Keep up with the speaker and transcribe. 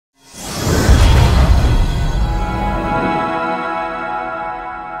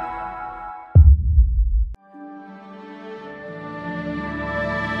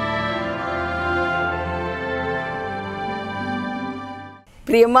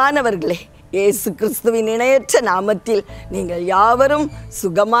பிரியமானவர்களே, இயேசு கிறிஸ்துவின் இணையற்ற நாமத்தில் நீங்கள் யாவரும்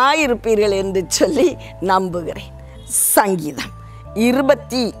சுகமாயிருப்பீர்கள் என்று சொல்லி நம்புகிறேன். சங்கீதம்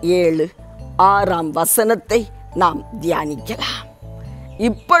 27:6 நாம் தியானிக்கலாம்.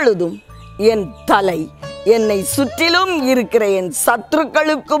 இப்பொழுதும் என் தலை என்னை சுற்றிலும் இருக்கிற என்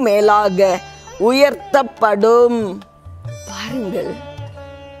சத்துருக்களுக்கு மேலாக உயர்த்தப்படும். பாருங்கள்,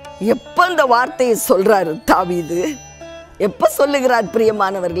 எப்ப இந்த வார்த்தையை சொல்றாரு தாவீது? எப்ப சொல்லுகிறார்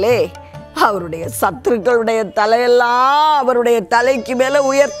பிரியமானவர்களே? அவருடைய சத்துருக்களுடைய தலையெல்லாம் அவருடைய தலைக்கு மேல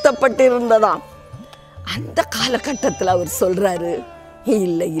உயர்த்தப்பட்டிருந்ததாம். அந்த காலகட்டத்தில் அவர் சொல்றாரு,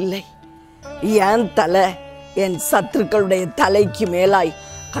 இல்லை இல்லை, என் தலை என் சத்துருக்களுடைய தலைக்கு மேலாய்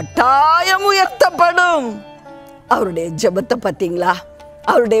கட்டாயம் உயர்த்தப்படும். அவருடைய ஜெபத்தை பார்த்தீங்களா?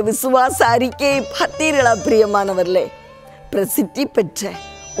 அவருடைய விசுவாச அறிக்கையை பார்த்தீர்களா பிரியமானவர்களே? பிரசித்தி பெற்ற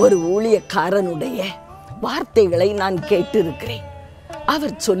ஒரு ஊழியக்காரனுடைய வார்த்தைகளை நான் கேட்டிருக்கிறேன்.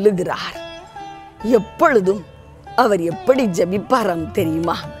 அவர் சொல்லுகிறார், எப்பொழுதும் அவர் எப்படி ஜெபிப்பாராம்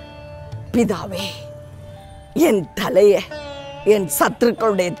தெரியுமா? பிதாவே, என் தலையை என்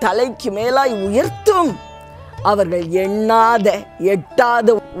சத்துருக்களுடைய தலைக்கு மேலாய் உயர்த்தும். அவர்கள் எண்ணாத எட்டாத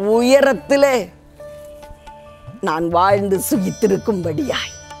உயரத்திலே நான் வாழ்ந்து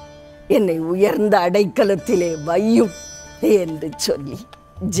சுகித்திருக்கும்படியாய் என்னை உயர்ந்த அடைக்கலத்திலே வையும் என்று சொல்லி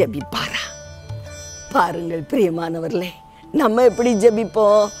ஜெபிப்பாரா? பாருங்கள் பிரியமானவர்களே, நம்ம எப்படி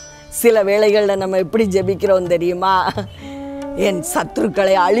ஜெபிப்போம்? சில வேளைகளில் நம்ம எப்படி ஜெபிக்கிறோம் தெரியுமா? என்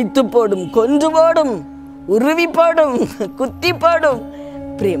சத்துருக்களை அழித்து போடும், கொன்று போடும், உருவி போடும், குத்தி போடும்.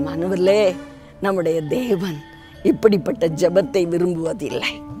 பிரியமானவர்களே, நம்முடைய தேவன் இப்படிப்பட்ட ஜெபத்தை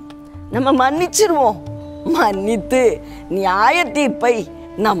விரும்புவதில்லை. நம்ம மன்னிச்சிருவோம். மன்னித்து நியாய தீர்ப்பை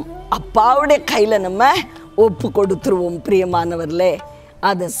நம் அப்பாவுடைய கையில நம்ம ஒப்பு கொடுத்துருவோம். பிரியமானவர்களே,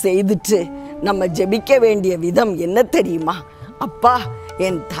 அதை செய்துட்டு நம்ம ஜெபிக்க வேண்டிய விதம் என்ன தெரியுமா? அப்பா,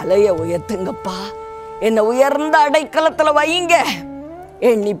 என் தலையை உயர்த்துங்கப்பா, என்னை உயர்ந்த அடைக்கலத்துல வையுங்க,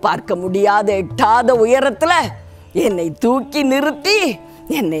 எண்ணி பார்க்க முடியாத எட்டாத உயரத்துல என்னை தூக்கி நிறுத்தி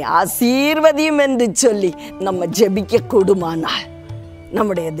என்னை ஆசீர்வதியும் என்று சொல்லி நம்ம ஜெபிக்க கூடுமானால்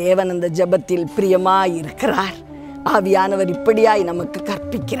நம்முடைய தேவன் அந்த ஜெபத்தில் பிரியமாய் இருக்கிறார். ஆவியானவர் இப்படியாய் நமக்கு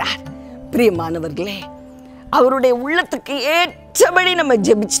கற்பிக்கிறார். பிரியமானவர்களே, அவருடைய உள்ளத்துக்கு ஏற்றபடி நம்ம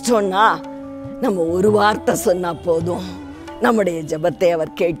ஜெபிச்சிட்டோம்னா, நம்ம ஒரு வார்த்தை சொன்னா போதும், நம்முடைய ஜெபத்தை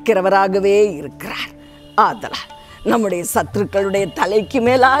அவர் கேட்கிறவராகவே இருக்கிறார். ஆதலால் நம்முடைய சத்துருக்களுடைய தலைக்கு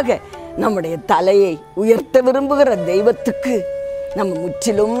மேலாக நம்முடைய தலையை உயர்த்த விரும்புகிற தெய்வத்துக்கு நம்ம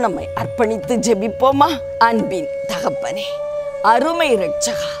முற்றிலும் நம்மை அர்ப்பணித்து ஜெபிப்போமா? அன்பின் தகப்பனே, அருமை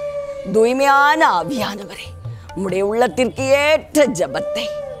இரட்சகா, தூய்மையான ஆவியானவரே, உம்முடைய உள்ளத்திற்கு ஏற்ற ஜெபத்தை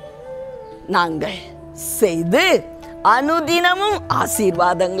நாங்கள் செய்து அனுதினமும்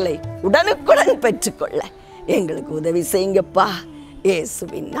ஆசீர்வாதங்களை உடனுக்குடன் பெற்றுக்கொள்ள எங்களுக்கு உதவி செய்யுங்கப்பா.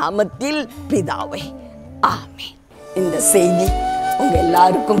 இயேசுவின் நாமத்தில் பிதாவே, ஆமென். இந்த செய்தி உங்க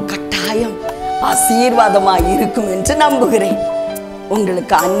எல்லாருக்கும் கட்டாயம் ஆசீர்வாதமாக இருக்கும் என்று நம்புகிறேன்.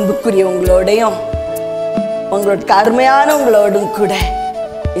 உங்களுக்கு அன்புக்குரிய உங்களோடையும் உங்களுக்கு அருமையான உங்களோடும் கூட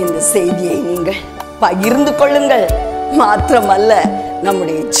இந்த செய்தியை நீங்கள் பகிர்ந்து கொள்ளுங்கள். மாத்திரமல்ல,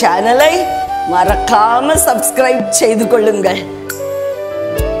 நம்முடைய சேனலை மறக்காம சப்ஸ்கிரைப் செய்து கொள்ளுங்கள்.